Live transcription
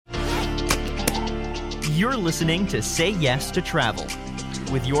You're listening to Say Yes to Travel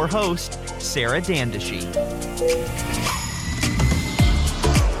with your host, Sarah Dandashy.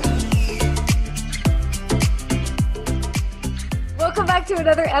 Welcome back to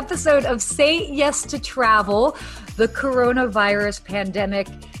another episode of Say Yes to Travel, the coronavirus pandemic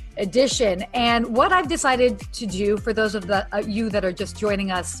edition. And what I've decided to do for those of you that are just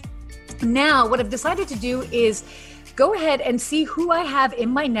joining us now, what I've decided to do is go ahead and see who I have in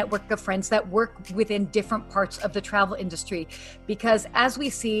my network of friends that work within different parts of the travel industry. Because as we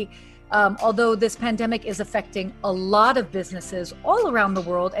see, although this pandemic is affecting a lot of businesses all around the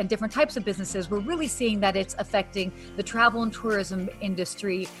world and different types of businesses, we're really seeing that it's affecting the travel and tourism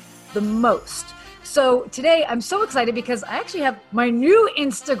industry the most. So today I'm so excited because I actually have my new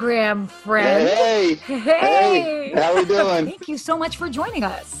Instagram friend. Hey, how we doing? Thank you so much for joining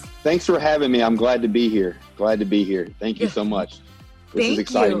us. Thanks for having me. I'm glad to be here. Thank you so much. This is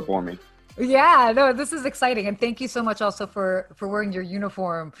exciting for me. Yeah, no, this is exciting. And thank you so much also for wearing your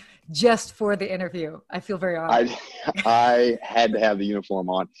uniform just for the interview. I feel very honored. I had to have the uniform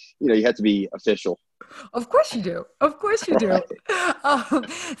on. You have to be official. Of course you do. Right.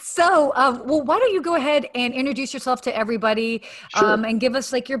 Well, why don't you go ahead and introduce yourself to everybody. Sure. And give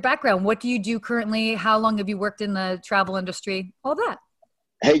us your background. What do you do currently? How long have you worked in the travel industry? All that.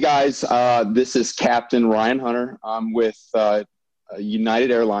 Hey guys, this is Captain Ryan Hunter. I'm with United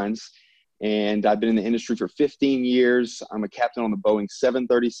Airlines, and I've been in the industry for 15 years. I'm a captain on the Boeing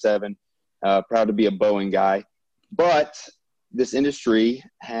 737, proud to be a Boeing guy. But this industry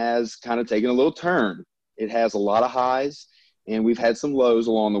has kind of taken a little turn. It has a lot of highs, and we've had some lows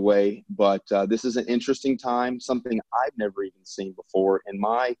along the way. But this is an interesting time, something I've never even seen before in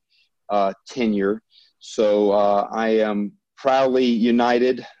my tenure. So I am proudly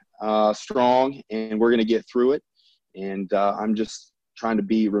United, strong, and we're going to get through it. And I'm just trying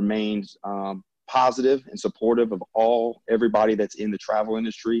to remain positive and supportive of everybody that's in the travel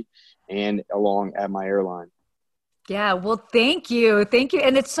industry and along at my airline. Yeah, well, thank you.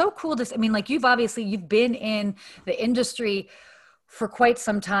 And it's so cool you've been in the industry for quite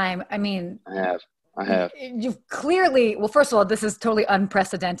some time. I mean, I have. You've clearly, well, first of all, this is totally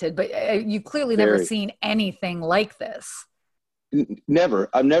unprecedented, but you've clearly never seen anything like this. Never.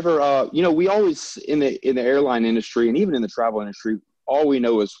 I've never, we always in the airline industry and even in the travel industry, all we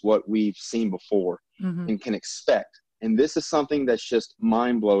know is what we've seen before and can expect. And this is something that's just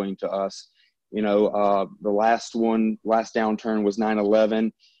mind blowing to us. The last downturn was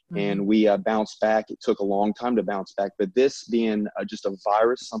 9/11 and we bounced back. It took a long time to bounce back, but this being just a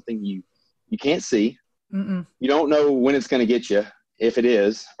virus, something you can't see, you don't know when it's going to get you, if it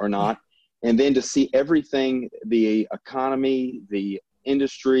is or not. And then to see everything, the economy, the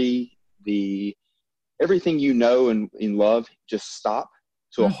industry, everything and love just stop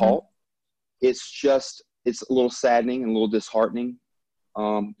to a halt. It's a little saddening and a little disheartening.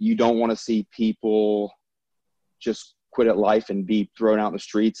 You don't want to see people just quit at life and be thrown out in the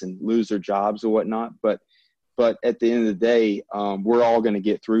streets and lose their jobs or whatnot. But at the end of the day, we're all going to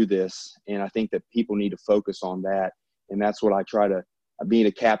get through this. And I think that people need to focus on that. And that's what I try to. Being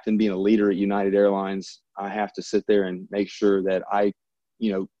a captain, being a leader at United Airlines, I have to sit there and make sure that I,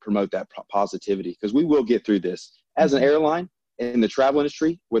 promote that positivity, because we will get through this. As an airline in the travel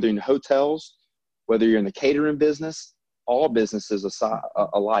industry, whether you're in hotels, whether you're in the catering business, all businesses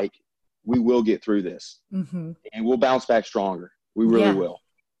alike, we will get through this and we'll bounce back stronger. We really will.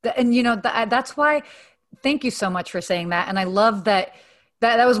 And, that's why, thank you so much for saying that. And I love that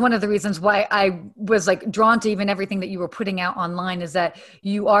was one of the reasons why I was drawn to even everything that you were putting out online, is that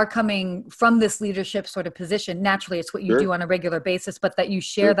you are coming from this leadership sort of position. Naturally, it's what you do on a regular basis, but that you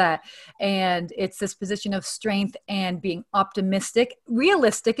share that. And it's this position of strength and being optimistic,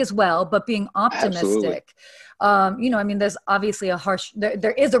 realistic as well, but being optimistic. There's obviously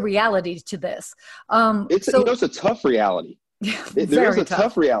there is a reality to this. It's a tough reality. There is a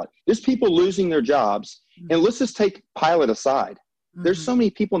tough reality. There's people losing their jobs. And let's just take pilot aside. There's so many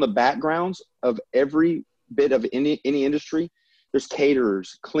people in the backgrounds of every bit of any industry. There's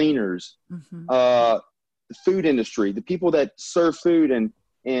caterers, cleaners, the food industry, the people that serve food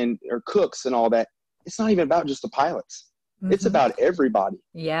and are cooks and all that. It's not even about just the pilots. It's about everybody.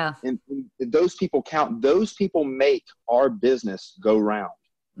 Yeah. And those people count. Those people make our business go round.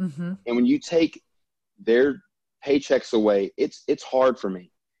 And when you take their paychecks away, it's hard for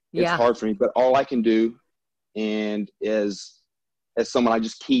me. It's hard for me. But all I can do, and as someone, I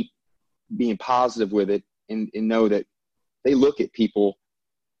just keep being positive with it and know that they look at people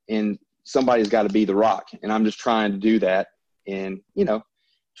and somebody's got to be the rock. And I'm just trying to do that and,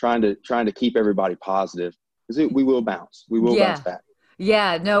 trying to keep everybody positive, because we will bounce. We will bounce back.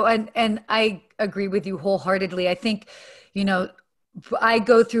 Yeah, no, and I agree with you wholeheartedly. I think, you know, I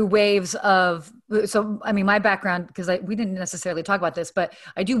go through waves of, so I mean, my background, because we didn't necessarily talk about this, but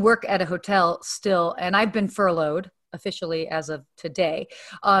I do work at a hotel still, and I've been furloughed officially as of today.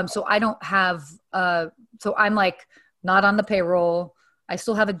 So I don't have, so I'm like not on the payroll. I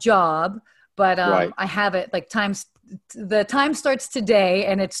still have a job, but Right. I have it like the time starts today,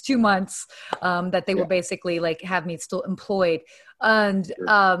 and it's 2 months that they will Yeah. basically like have me still employed. And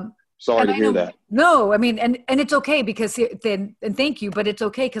Sure. Sorry to I hear know, that. no, I mean, and it's okay because then, and thank you, but it's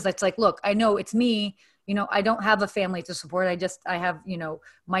okay because it's like, look, I know it's me, you know, I don't have a family to support. I have, you know,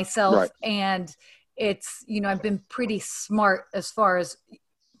 myself, Right. and it's, you know, I've been pretty smart as far as,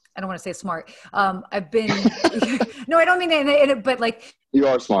 I don't want to say smart. I've been, no, I don't mean it, but like, You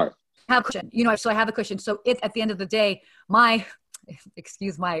are smart. have a cushion, you know, so I have a cushion. So it, at the end of the day, my,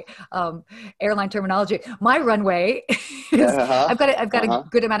 excuse my airline terminology, my runway is, Uh-huh. I've got a Uh-huh.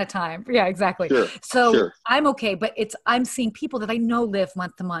 good amount of time. Yeah, exactly. Sure. So Sure. I'm okay, but I'm seeing people that I know live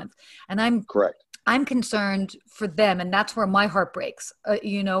month to month, and Correct. I'm concerned for them, and that's where my heart breaks,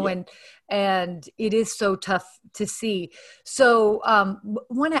 you know, Yeah. and it is so tough to see. So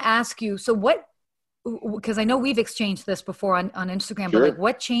want to ask you, so what, because I know we've exchanged this before on Instagram, but like Sure.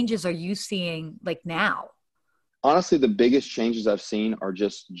 what changes are you seeing like now? Honestly, the biggest changes I've seen are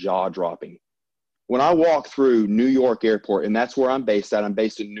just jaw dropping. When I walk through New York Airport, and that's where I'm based at, I'm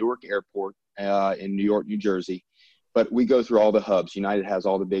based in Newark Airport in New York, New Jersey. But we go through all the hubs. United has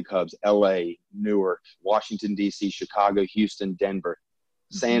all the big hubs: LA, Newark, Washington, D.C., Chicago, Houston, Denver,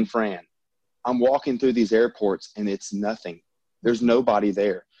 Mm-hmm. San Fran. I'm walking through these airports and it's nothing. There's Mm-hmm. nobody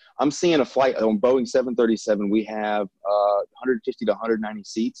there. I'm seeing a flight on Boeing 737. We have 150 to 190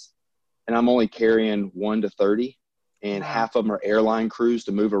 seats, and I'm only carrying 1 to 30, and Wow. half of them are airline crews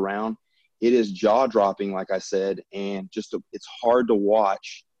to move around. It is jaw dropping, like I said, and it's hard to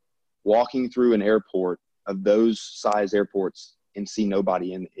watch walking through an airport of those size airports and see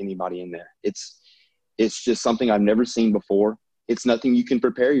anybody in there. It's just something I've never seen before. It's nothing you can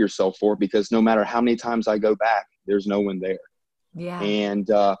prepare yourself for, because no matter how many times I go back, there's no one there. Yeah. And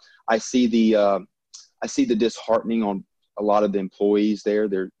I see the disheartening on a lot of the employees there.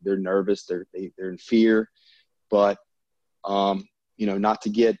 They're nervous. They're in fear. But you know, not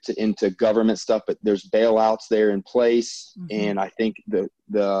to into government stuff, but there's bailouts there in place, Mm-hmm. and I think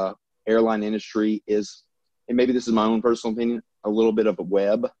the airline industry is, and maybe this is my own personal opinion, a little bit of a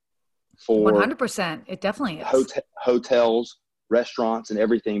web for 100%. It definitely is. hotels, restaurants, and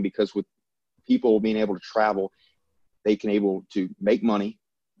everything, because with people being able to travel, they can able to make money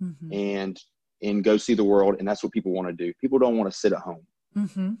Mm-hmm. and go see the world, and that's what people want to do. People don't want to sit at home.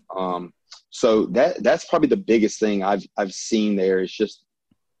 Mm-hmm. So that's probably the biggest thing I've seen there, is just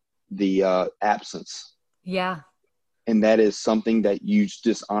the absence, Yeah. and that is something that you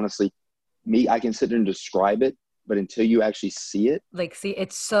just honestly, I can sit there and describe it, but until you actually see it, Like, see,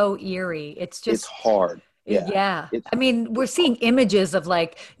 it's so eerie. It's it's just, hard. Yeah, yeah. I mean, we're it's seeing images of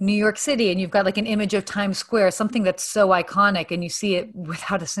like New York City, and you've got like an image of Times Square, something that's so iconic, and you see it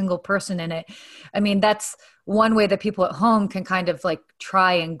without a single person in it. I mean, that's one way that people at home can kind of like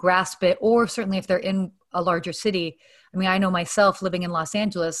try and grasp it, or certainly if they're in a larger city. I mean, I know myself living in Los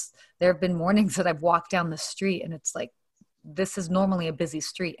Angeles, there have been mornings that I've walked down the street and it's like, this is normally a busy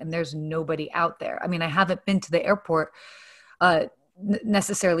street and there's nobody out there. I mean, I haven't been to the airport uh,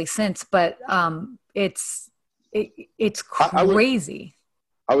 necessarily since, but it's I was crazy.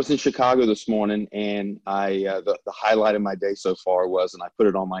 I was in Chicago this morning, and the highlight of my day so far was, and I put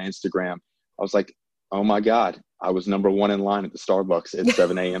it on my Instagram. I was like, oh my God, I was number one in line at the Starbucks at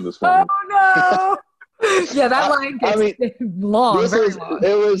 7 a.m. this Oh morning. no! Yeah, that line I gets mean, long, very long.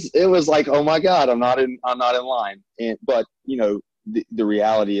 it was like, oh my God, I'm not in line. But you know, the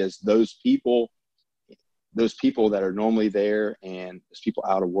reality is those people that are normally there, and those people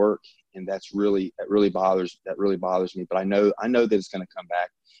out of work, and that really bothers me. But I know that it's going to come back.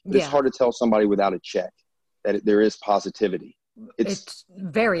 But it's Yeah, hard to tell somebody without a check that there is positivity. it's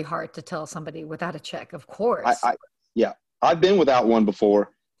very hard to tell somebody without a check, of I, course. I yeah, I've been without one before.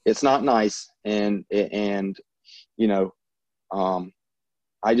 It's not nice, and you know, um,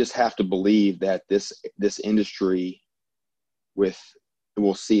 I just have to believe that this industry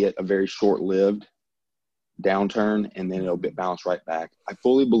will see it a very short-lived downturn, and then it'll bounce right back. I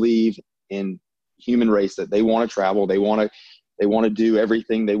fully believe in human race, that they want to travel, they want to do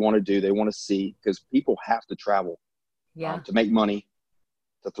everything they want to do, they want to see, because people have to travel Yeah. to make money,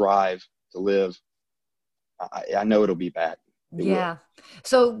 to thrive, to live. I know it'll be back. Yeah.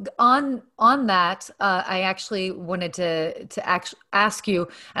 So on that, I actually wanted to ask you,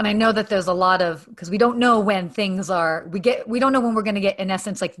 and I know that there's a lot of, because we don't know when things are, we don't know when we're going to get, in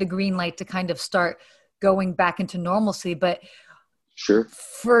essence, like the green light to kind of start going back into normalcy. But Sure.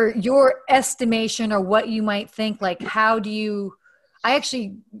 for your estimation or what you might think, like how do you, I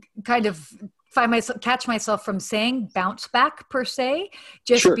actually kind of catch myself from saying bounce back per se,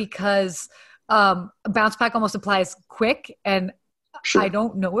 just Sure. because bounce back almost implies quick, and Sure. I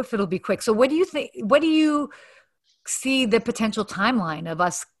don't know if it'll be quick. So what do you think, what do you see the potential timeline of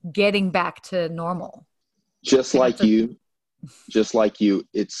us getting back to normal? Just like you,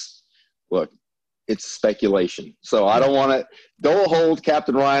 look, it's speculation. So I don't hold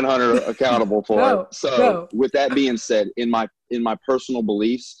Captain Ryan Hunter accountable for it. So with that being said, in my personal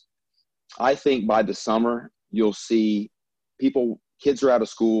beliefs, I think by the summer, you'll see kids are out of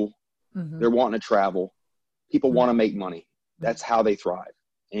school. Mm-hmm. They're wanting to travel. People want to make money. That's how they thrive.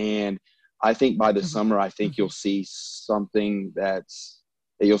 And I think by the summer, I think you'll see something that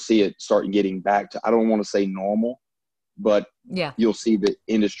you'll see it start getting back to, I don't want to say normal, but you'll see the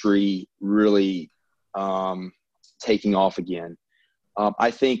industry really taking off again. I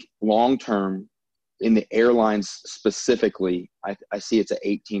think long-term in the airlines specifically, I see it's an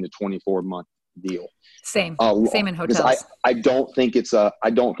 18 to 24 month deal. Same in hotels. I don't think it's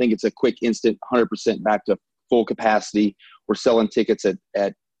a quick instant 100% back to full capacity. We're selling tickets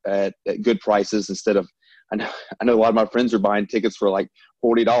at good prices instead of, I know a lot of my friends are buying tickets for like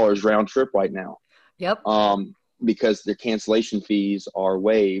 $40 round trip right now. Yep. Because their cancellation fees are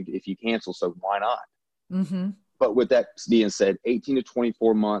waived if you cancel. So why not? Mm-hmm. But with that being said, 18 to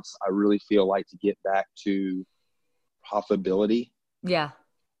 24 months, I really feel like to get back to profitability. Yeah.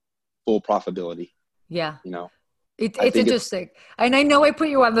 Full profitability. Yeah. You know, it's interesting. And I know I put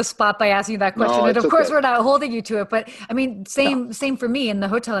you on the spot by asking that question. And of course we're not holding you to it, but I mean, same for me in the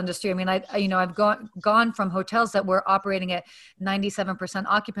hotel industry. I mean, I've gone from hotels that were operating at 97%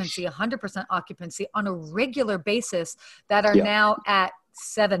 occupancy, 100% occupancy on a regular basis that are now at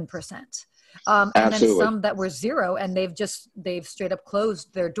 7%. And then some that were 0 and they've straight up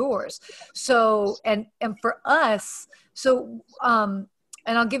closed their doors. So, and for us, so, and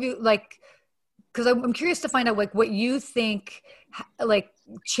I'll give you like, because I'm curious to find out like what you think, like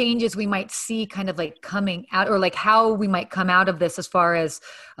changes we might see kind of like coming out, or like how we might come out of this as far as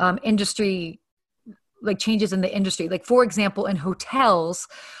industry, like changes in the industry. Like for example, in hotels,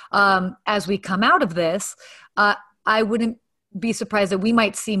 as we come out of this, I wouldn't be surprised that we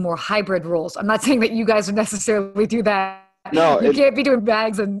might see more hybrid roles. I'm not saying that you guys would necessarily do that. No, you can't be doing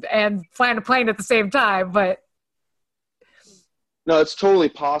bags and flying a plane at the same time, but. No, it's totally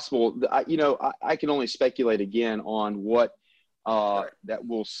possible. I can only speculate again on what that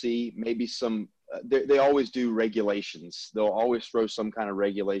we'll see. Maybe some they always do regulations. They'll always throw some kind of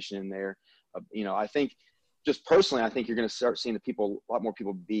regulation in there. I think just personally, I think you're going to start seeing a lot more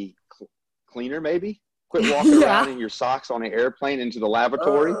people be cleaner, maybe. Quit walking around in your socks on an airplane into the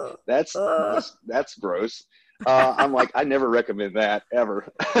lavatory. That's gross. I'm like, I never recommend that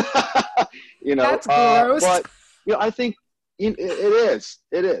ever. That's gross. But I think it is.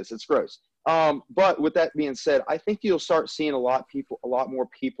 It's gross. But with that being said, I think you'll start seeing a lot more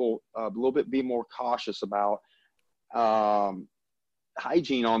people a little bit be more cautious about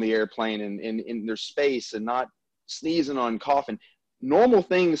hygiene on the airplane and in their space and not sneezing on, coughing. Normal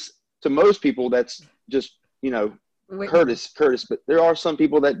things to most people, that's just, courteous, but there are some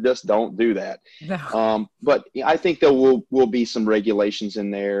people that just don't do that. No. But I think there will be some regulations in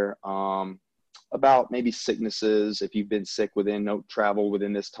there about maybe sicknesses. If you've been sick no travel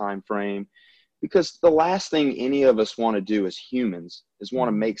within this time frame, because the last thing any of us want to do as humans is want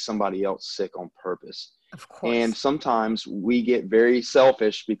to make somebody else sick on purpose. Of course. And sometimes we get very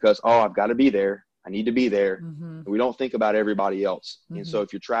selfish because, I've got to be there. I need to be there. Mm-hmm. We don't think about everybody else. Mm-hmm. And so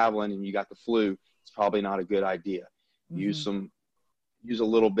if you're traveling and you got the flu, it's probably not a good idea. Mm-hmm. Use a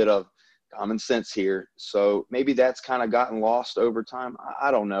little bit of common sense here. So maybe that's kind of gotten lost over time. I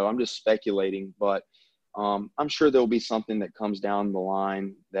don't know. I'm just speculating, but I'm sure there'll be something that comes down the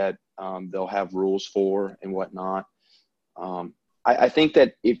line that they'll have rules for and whatnot. I think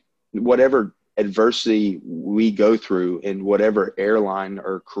that if whatever adversity we go through in whatever airline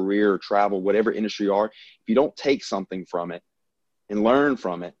or career or travel, whatever industry you are, if you don't take something from it and learn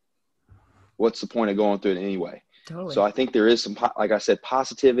from it, what's the point of going through it anyway? Totally. So I think there is some, like I said,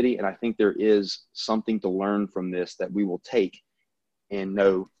 positivity, and I think there is something to learn from this that we will take and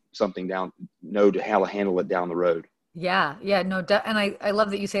know how to handle it down the road. Yeah, yeah, no, and I love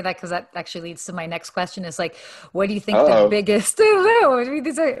that you say that because that actually leads to my next question is like, what do you think the Uh-oh. biggest, I don't know, I mean,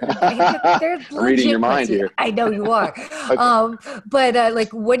 these are, they're I'm reading your legit mind questions. here. I know you are. Okay. But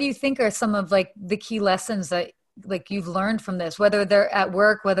like, what do you think are some of like the key lessons that like you've learned from this, whether they're at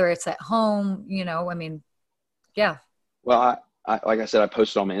work, whether it's at home, I mean, yeah. Well, like I said, I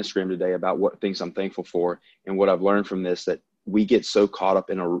posted on my Instagram today about what things I'm thankful for and what I've learned from this, that we get so caught up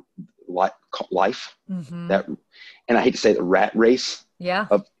in a life Mm-hmm. that, and I hate to say the rat race Yeah.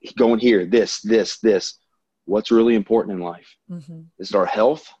 of going here, this. What's really important in life? Mm-hmm. Is it our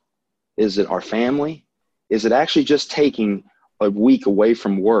health? Is it our family? Is it actually just taking a week away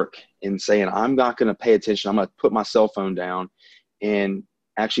from work and saying, I'm not going to pay attention. I'm going to put my cell phone down and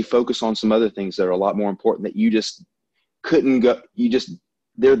actually focus on some other things that are a lot more important that you just couldn't go.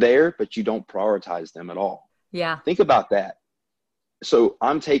 They're there, but you don't prioritize them at all. Yeah. Think about that. So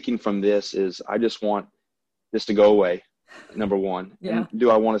I'm taking from this is I just want this to go away. Number one. Yeah. And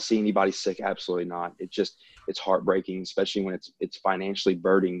do I want to see anybody sick? Absolutely not. It's heartbreaking, especially when it's financially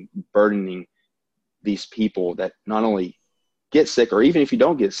burdening these people that not only get sick, or even if you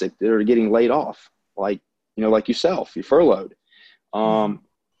don't get sick, they're getting laid off. Like yourself, you're furloughed. Mm-hmm.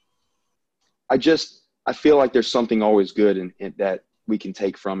 I feel like there's something always good in that we can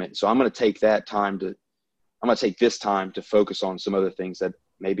take from it. So I'm going to take this time to focus on some other things that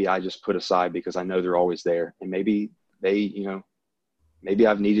maybe I just put aside because I know they're always there. And maybe maybe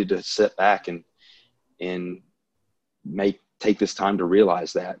I've needed to sit back and take this time to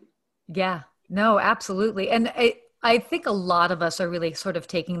realize that. Yeah, no, absolutely. And I think a lot of us are really sort of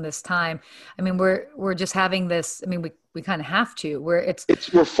taking this time. I mean, we're just having this, I mean, we kind of have to, where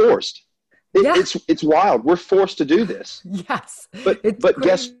we're forced. Yeah. It's wild. We're forced to do this. Yes. But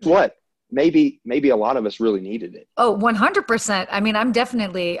guess what? Maybe a lot of us really needed it. Oh, 100%. I mean, I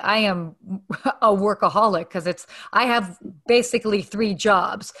am a workaholic because I have basically 3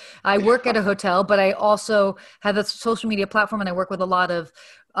 jobs. I work at a hotel, but I also have a social media platform and I work with a lot of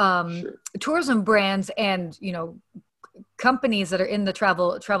Sure. tourism brands and, companies that are in the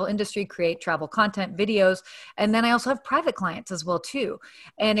travel industry, create travel content, videos. And then I also have private clients as well too.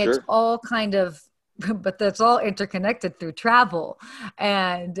 And Sure. it's all kind of, but that's all interconnected through travel.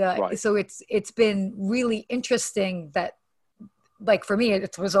 And Right. so it's been really interesting that, like, for me,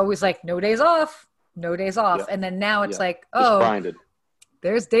 it was always like, no days off. Yeah. And then now it's like, just grinded.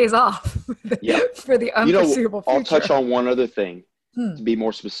 There's days off Yeah. for the unforeseeable future. I'll touch on one other thing to be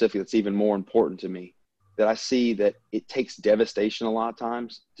more specific. That's even more important to me, that I see that it takes devastation a lot of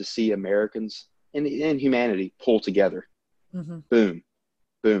times to see Americans and humanity pull together. Mm-hmm. Boom,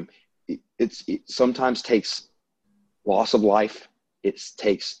 boom. It sometimes takes loss of life. It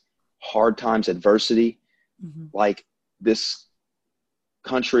takes hard times, adversity. Mm-hmm. Like, this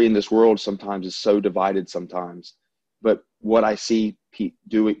country and this world sometimes is so divided sometimes. But what I see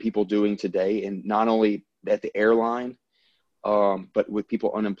people doing today, and not only at the airline, but with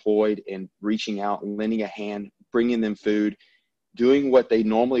people unemployed, and reaching out and lending a hand, bringing them food, doing what they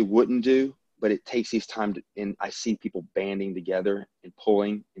normally wouldn't do, but it takes these time and I see people banding together and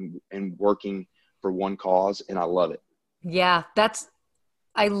pulling and working for one cause, and I love it. Yeah,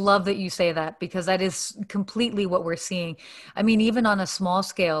 I love that you say that because that is completely what we're seeing. I mean, even on a small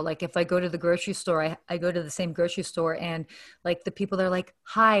scale, like if I go to the grocery store, I go to the same grocery store and like the people, they're like,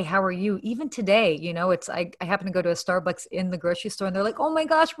 hi, how are you? Even today, I happen to go to a Starbucks in the grocery store and they're like, oh my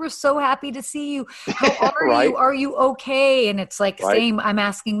gosh, we're so happy to see you. How are Right. you? Are you okay? And it's like, Right. same, I'm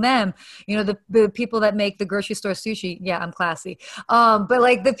asking them, the people that make the grocery store sushi. Yeah, I'm classy. But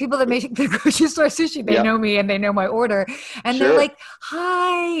like the people that make the grocery store sushi, they know me and they know my order. And Sure. they're like, hi.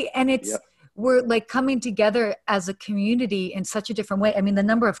 And Yep. we're like coming together as a community in such a different way. I mean, the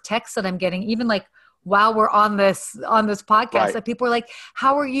number of texts that I'm getting, even like while we're on this podcast, Right. that people are like,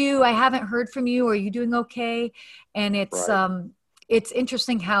 how are you? I haven't heard from you. Are you doing okay? And it's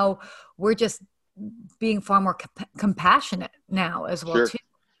interesting how we're just being far more compassionate now as well, Sure. too.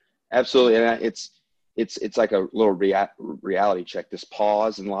 Absolutely. And it's like a little reality check, this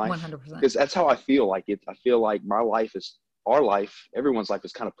pause in life. 100%. Because that's how I feel. Like I feel like my life is, our life, everyone's life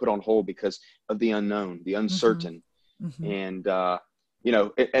is kind of put on hold because of the unknown, the uncertain. Mm-hmm. And,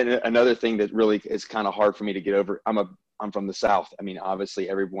 and another thing that really is kind of hard for me to get over, I'm from the South. I mean, obviously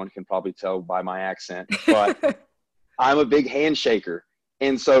everyone can probably tell by my accent, but I'm a big handshaker.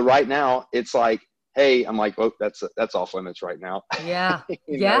 And so right now it's like, hey, I'm like, oh, that's off limits right now. Yeah.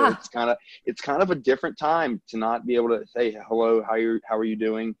 It's kind of a different time to not be able to say hello, how are you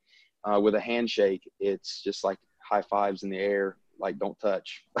doing with a handshake. It's just like high fives in the air, like, don't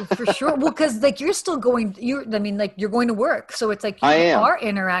touch. For sure. Well, because like you're going to work. So it's like you are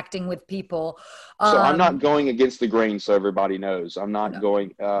interacting with people. So I'm not going against the grain, so everybody knows. I'm not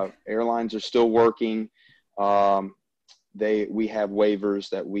going. Airlines are still working. We have waivers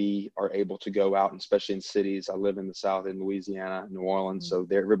that we are able to go out, and especially in cities. I live in the South, in Louisiana, New Orleans, so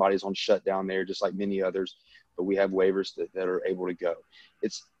everybody's on shutdown there, just like many others. But we have waivers that are able to go.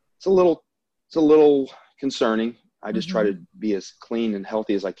 It's a little concerning. I just try to be as clean and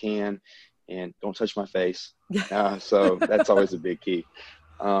healthy as I can, and don't touch my face. So that's always a big key.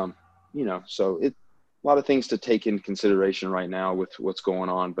 So a lot of things to take in consideration right now with what's going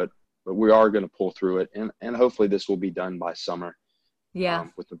on, but we are going to pull through it, and hopefully this will be done by summer.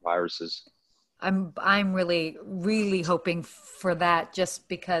 With the viruses. I'm really, really hoping for that, just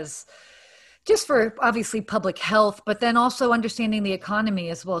for obviously public health, but then also understanding the economy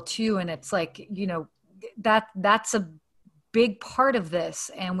as well too. And it's like, that's a big part of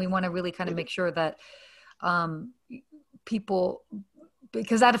this. And we want to really kind of make sure that people,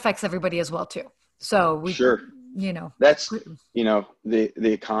 because that affects everybody as well too. So that's, the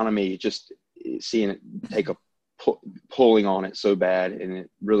economy, just seeing it take a pulling on it so bad, and it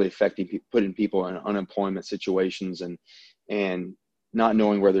really affecting putting people in unemployment situations, and not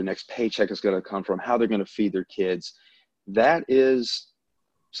knowing where their next paycheck is going to come from, how they're going to feed their kids. That is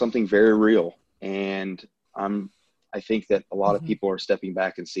something very real. And I think that a lot of people are stepping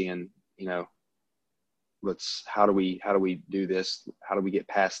back and seeing, how do we do this? How do we get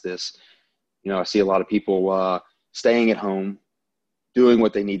past this? I see a lot of people staying at home, doing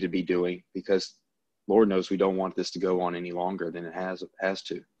what they need to be doing, because Lord knows we don't want this to go on any longer than it has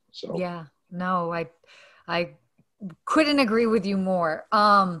to. So yeah, no, I couldn't agree with you more.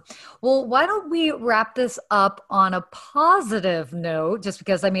 Well, why don't we wrap this up on a positive note? Just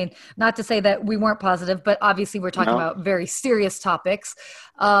because, not to say that we weren't positive, but obviously we're talking about very serious topics,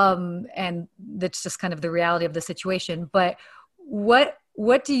 and that's just kind of the reality of the situation. But what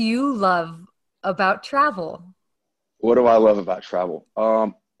do you love about travel? What do I love about travel?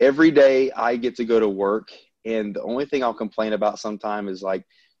 Every day I get to go to work, and the only thing I'll complain about sometime is like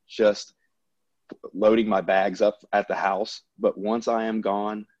just loading my bags up at the house. But once I am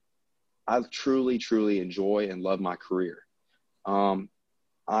gone, I truly, truly enjoy and love my career.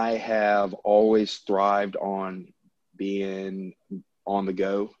 I have always thrived on being on the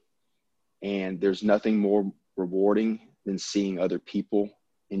go, and there's nothing more rewarding than seeing other people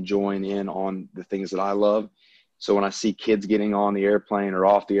enjoying in on the things that I love. So when I see kids getting on the airplane or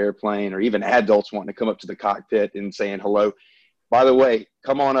off the airplane, or even adults wanting to come up to the cockpit and saying hello, by the way,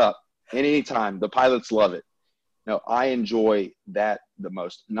 come on up. Anytime. The pilots love it. No, I enjoy that the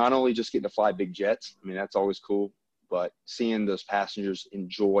most. Not only just getting to fly big jets, that's always cool, but seeing those passengers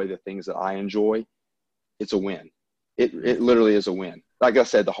enjoy the things that I enjoy, it's a win. It literally is a win. Like I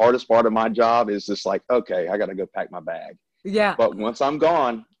said, the hardest part of my job is just like, okay, I got to go pack my bag. Yeah. But once I'm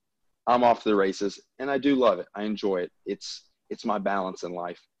gone, I'm off to the races, and I do love it. I enjoy it. It's my balance in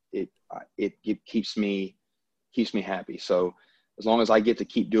life. It keeps me happy. So as long as I get to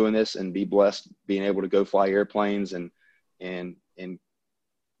keep doing this and be blessed, being able to go fly airplanes and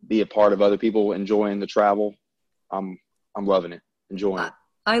be a part of other people enjoying the travel, I'm loving it, enjoying it.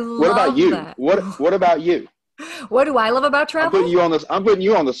 I love What about you? that. What about you? What do I love about travel? I'm putting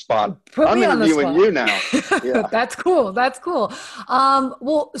you on the spot. I'm interviewing you now. Yeah. That's cool.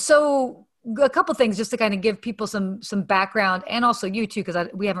 Well, so a couple things just to kind of give people some background, and also you too, because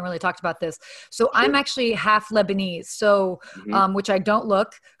we haven't really talked about this. So sure. I'm actually half Lebanese, so which I don't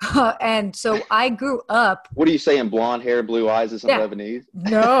look, and so I grew up. What are you saying? Blonde hair, blue eyes, isn't Lebanese?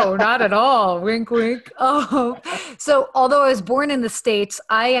 No, not at all. Wink, wink. Oh, so although I was born in the States,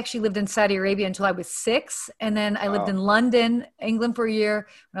 I actually lived in Saudi Arabia until I was 6, and then I lived in London, England for a year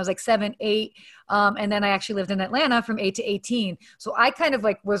when I was like 7, 8. And then I actually lived in Atlanta from 8 to 18. So I kind of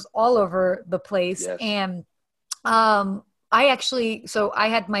was all over the place. Yes. And I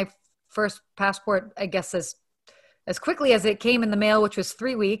had my first passport, I guess, as quickly as it came in the mail, which was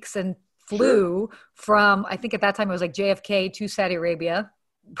 3 weeks, and flew from, I think at that time it was like JFK to Saudi Arabia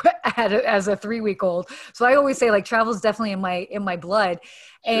as a 3-week-old. So I always say travel is definitely in my blood.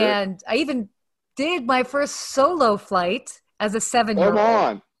 Sure. And I even did my first solo flight as a 7-year-old. Come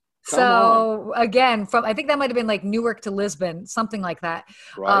on. So again, I think that might've been like Newark to Lisbon, something like that.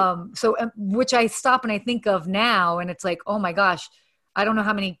 Right. Which I stop and I think of now, and it's like, oh my gosh, I don't know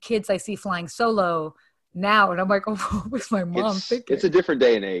how many kids I see flying solo now. And I'm like, oh, what was my mom thinking? It's a different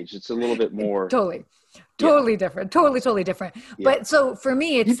day and age. It's a little bit more. Totally different. Totally different. Yeah. But so for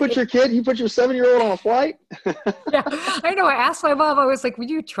me, it's, you put your 7-year-old on a flight. Yeah, I know. I asked my mom, I was like, were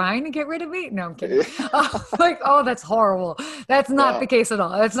you trying to get rid of me? No, I'm kidding. Like, oh, that's horrible. That's not the case at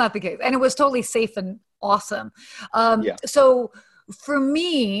all. That's not the case. And it was totally safe and awesome. So for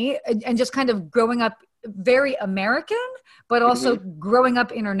me, and just kind of growing up very American, but also growing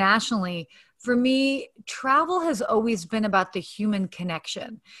up internationally, for me, travel has always been about the human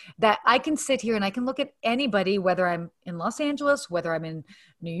connection, that I can sit here and I can look at anybody, whether I'm in Los Angeles, whether I'm in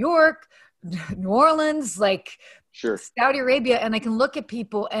New York, New Orleans, like Saudi Arabia, and I can look at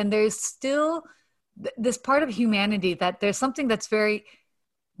people and there's still this part of humanity, that there's something that's very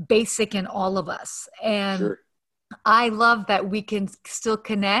basic in all of us. And I love that we can still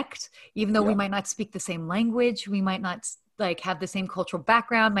connect, even though we might not speak the same language. We might not like have the same cultural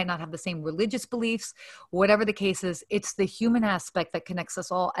background, might not have the same religious beliefs, whatever the case is. It's the human aspect that connects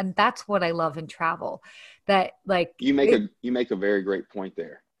us all. And that's what I love in travel. That like you make a very great point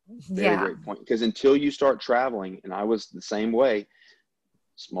there. Very great point. Because until you start traveling, and I was the same way,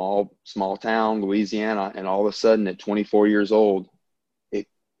 small town, Louisiana, and all of a sudden at 24 years old,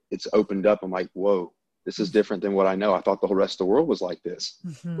 it's opened up. I'm like, whoa, this is different than what I know. I thought the whole rest of the world was like this.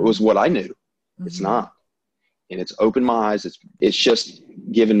 It was what I knew. It's not. And it's opened my eyes. It's just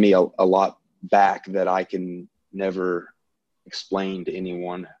given me a lot back that I can never explain to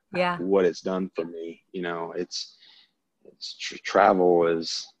anyone what it's done for me. You know,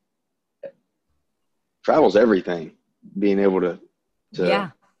 travel's everything. Being able to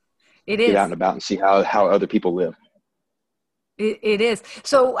it get out and about and see how other people live. It is.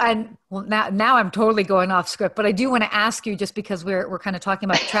 So, and well, now I'm totally going off script, but I do want to ask you, just because we're kind of talking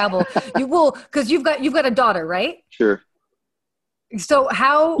about travel, because you've got a daughter, right? Sure. So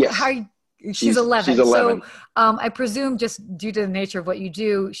how she's 11. She's 11. So I presume, just due to the nature of what you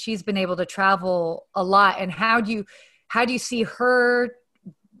do, she's been able to travel a lot. And how do you see her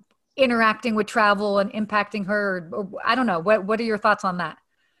interacting with travel and impacting her? Or, I don't know. What are your thoughts on that?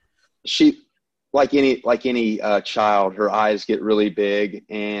 Like any child, her eyes get really big,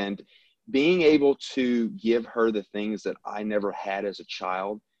 and being able to give her the things that I never had as a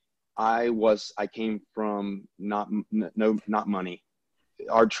child. I came from not money.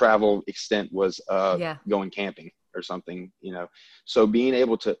 Our travel extent was going camping or something, you know. So being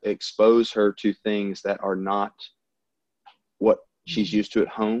able to expose her to things that are not what she's used to at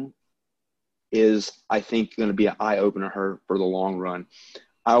home is, I think, going to be an eye opener to her for the long run.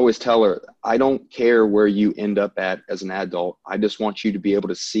 I always tell her, I don't care where you end up at as an adult. I just want you to be able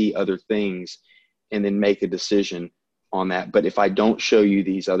to see other things and then make a decision on that. But if I don't show you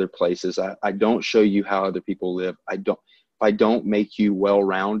these other places, I don't show you how other people live, if I don't make you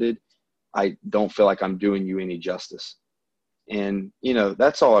well-rounded, I don't feel like I'm doing you any justice. And, you know,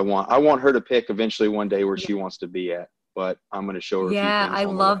 that's all I want. I want her to pick eventually one day where she wants to be at. But I'm going to show her. Yeah, I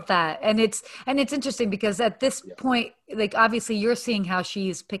love that. And it's interesting because at this point, like, obviously you're seeing how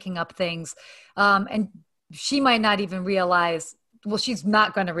she's picking up things. And she might not even realize, well, she's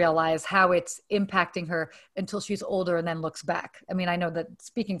not going to realize how it's impacting her until she's older and then looks back. I mean, I know that,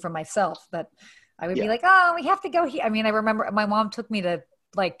 speaking for myself, that I would be like, oh, we have to go here. I mean, I remember my mom took me to,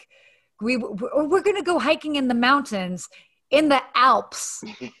 like, we're going to go hiking in the mountains in the Alps.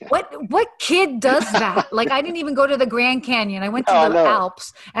 What kid does that? Like, I didn't even go to the Grand Canyon. I went to the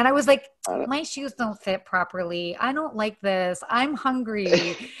Alps, and I was like, my shoes don't fit properly. I don't like this. I'm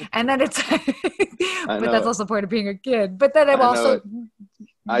hungry. And then it's, but that's also part of being a kid. But then I'm also,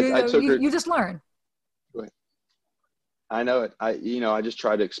 you just learn. I know it. I just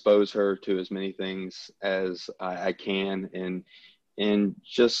try to expose her to as many things as I can, and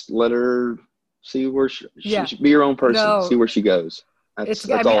just let her see where she should be her own person, see where she goes. That's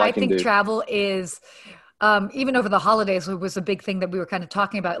all I can do. Travel is, even over the holidays, it was a big thing that we were kind of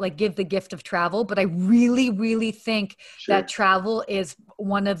talking about, like, give the gift of travel. But I really, really think that travel is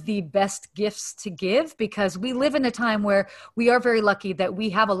one of the best gifts to give, because we live in a time where we are very lucky that we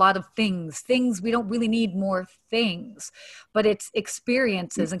have a lot of things. We don't really need more things, but it's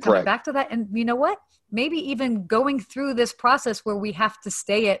experiences, and coming back to that. And you know what? Maybe even going through this process where we have to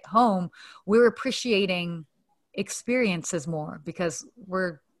stay at home, we're appreciating experiences more because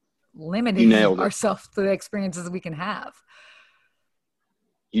we're limiting ourselves to the experiences we can have.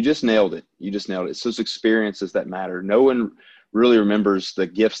 You just nailed it. It's those experiences that matter. No one really remembers the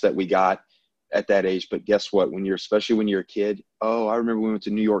gifts that we got at that age, but guess what? Especially when you're a kid, I remember we went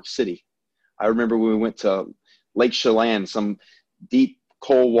to New York City. I remember when we went to Lake Chelan, some deep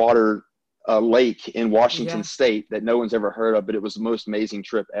cold water lake in Washington State that no one's ever heard of, but it was the most amazing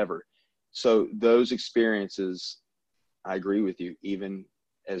trip ever. So those experiences, I agree with you, even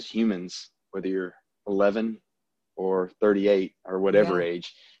as humans, whether you're 11 or 38 or whatever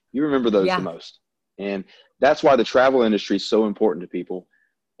age, you remember those the most. And that's why the travel industry is so important to people.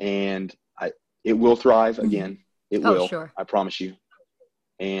 And it will thrive again. It will. Sure. I promise you.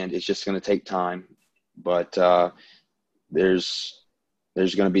 And it's just going to take time. But there's going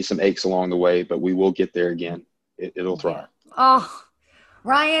to be some aches along the way, but we will get there again. It'll thrive. Oh,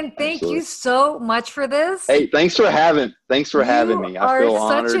 Ryan, thank you so much for this. Hey, thanks for having me. I feel honored. You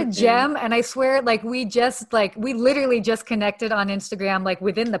are such a gem. And I swear, we literally just connected on Instagram,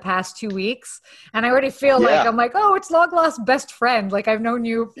 within the past 2 weeks. And I already feel I'm oh, it's long lost best friend. I've known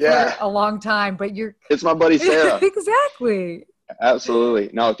you for a long time, but it's my buddy, Sarah. Exactly. Absolutely.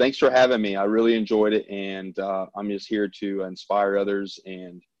 No, thanks for having me. I really enjoyed it. And I'm just here to inspire others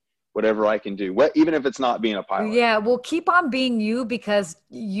and whatever I can do, even if it's not being a pilot. Yeah, well, keep on being you, because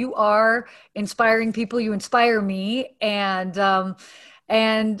you are inspiring people. You inspire me. And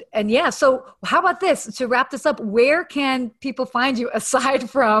yeah, so how about this? To wrap this up, where can people find you aside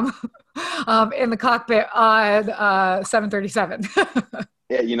from in the cockpit on 737?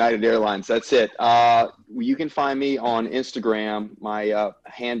 Yeah, United Airlines. That's it. You can find me on Instagram. My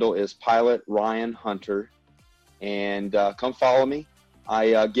handle is Pilot Ryan Hunter, and come follow me.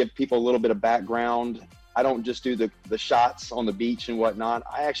 I give people a little bit of background. I don't just do the shots on the beach and whatnot.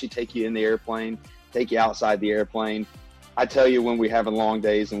 I actually take you in the airplane, take you outside the airplane. I tell you when we're having long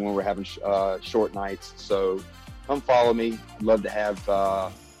days and when we're having short nights. So come follow me. I'd love to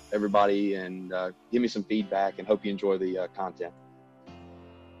have everybody, and give me some feedback, and hope you enjoy the content.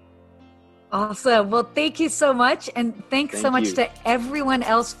 Awesome. Well, thank you so much. And thanks so much to everyone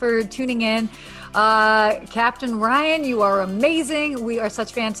else for tuning in. Captain Ryan, you are amazing. We are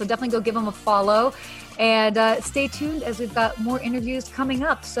such fans. So definitely go give him a follow, and stay tuned as we've got more interviews coming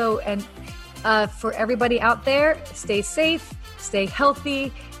up. So, and for everybody out there, stay safe, stay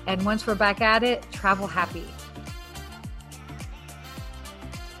healthy. And once we're back at it, travel happy.